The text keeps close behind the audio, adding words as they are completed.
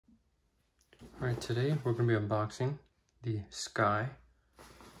Alright, today we're going to be unboxing the SCCY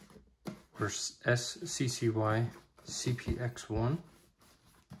or SCCY CPX-1.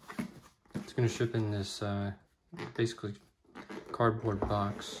 It's going to ship in this basically cardboard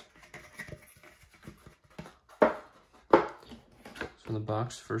box. So in the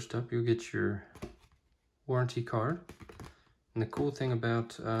box, first up, you'll get your warranty card. And the cool thing about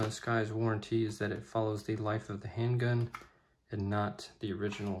SCCY's warranty is that it follows the life of the handgun and not the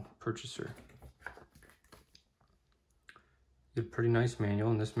original purchaser. You get a pretty nice manual,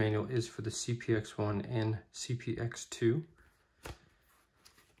 and this manual is for the CPX-1 and CPX-2.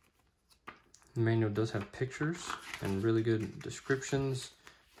 The manual does have pictures and really good descriptions,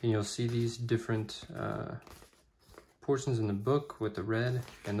 and you'll see these different portions in the book with the red,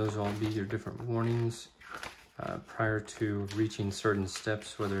 and those will all be your different warnings prior to reaching certain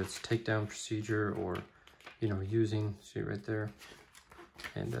steps, whether it's takedown procedure or, using, see right there.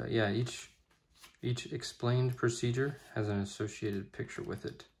 And yeah, each explained procedure has an associated picture with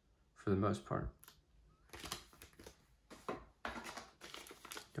it for the most part.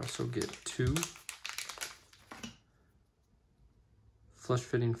 You also get 2 flush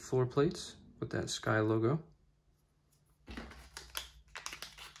fitting floor plates with that SCCY logo.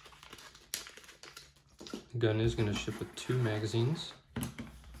 The gun is going to ship with 2 magazines.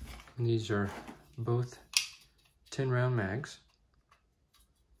 And these are both 10-round mags.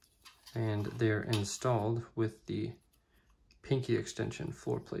 And they're installed with the pinky extension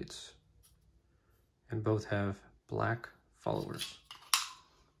floor plates, and both have black followers.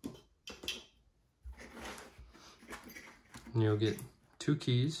 And you'll get 2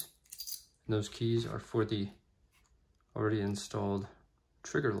 keys, and those keys are for the already installed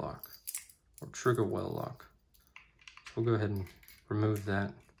trigger lock or trigger well lock. So we'll go ahead and remove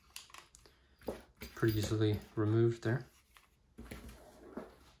that. Pretty easily removed there.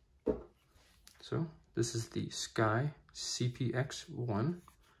 So this is the SCCY CPX-1.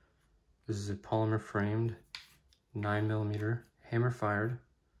 This is a polymer framed 9mm hammer fired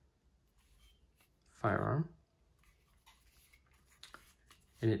firearm.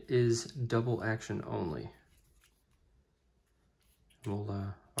 And it is double action only.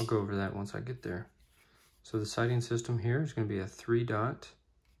 I'll go over that once I get there. So the sighting system here is going to be a 3-dot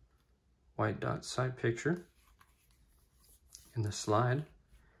white dot sight picture. And the slide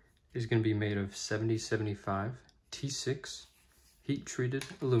is going to be made of 7075 T6 heat-treated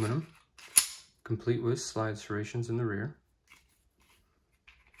aluminum, complete with slide serrations in the rear.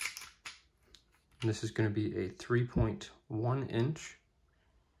 And this is going to be a 3.1-inch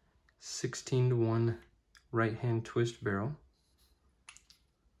 16:1 right-hand twist barrel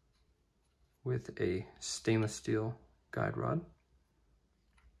with a stainless steel guide rod.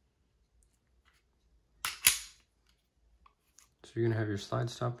 So you're going to have your slide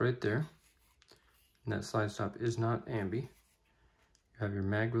stop right there, and that slide stop is not ambi. You have your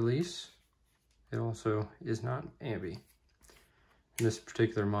mag release. It also is not ambi. And this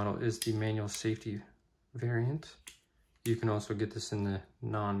particular model is the manual safety variant. You can also get this in the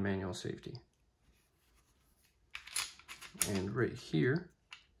non-manual safety. And right here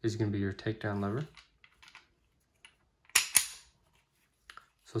is going to be your takedown lever.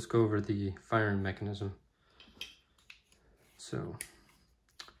 So let's go over the firing mechanism. So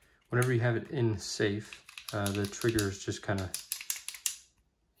whenever you have it in safe, the trigger is just kind of,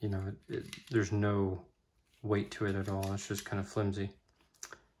 there's no weight to it at all. It's just kind of flimsy.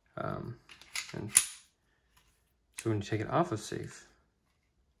 And so when you take it off of safe,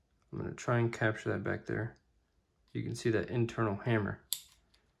 I'm going to try and capture that back there. You can see that internal hammer.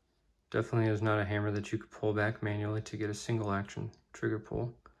 Definitely is not a hammer that you could pull back manually to get a single action trigger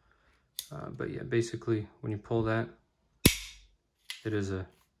pull. But yeah, basically when you pull that, it is a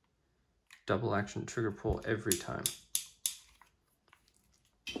double action trigger pull every time.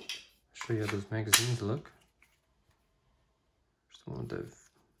 I'll show you how those magazines look. There's the one with the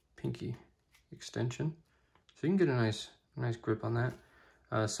pinky extension. So you can get a nice grip on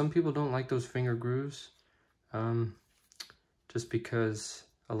that. Some people don't like those finger grooves, just because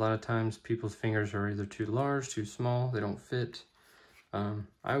a lot of times people's fingers are either too large, too small, they don't fit. I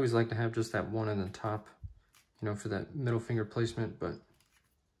always like to have just that one in the top, for that middle finger placement, but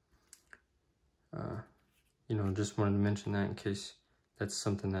just wanted to mention that in case that's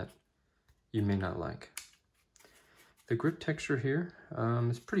something that you may not like. The grip texture here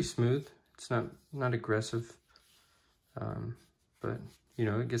is pretty smooth. It's not aggressive, but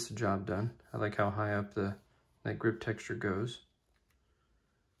it gets the job done. I like how high up that grip texture goes.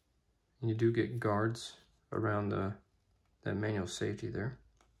 And you do get guards around that manual safety there,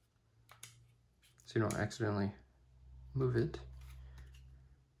 so you don't accidentally move it.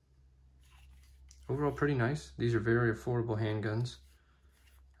 overall pretty nice. These are very affordable handguns.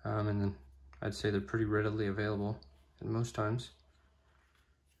 And then I'd say they're pretty readily available at most times.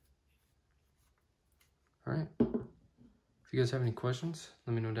 All right. If you guys have any questions,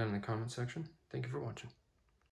 let me know down in the comment section. Thank you for watching.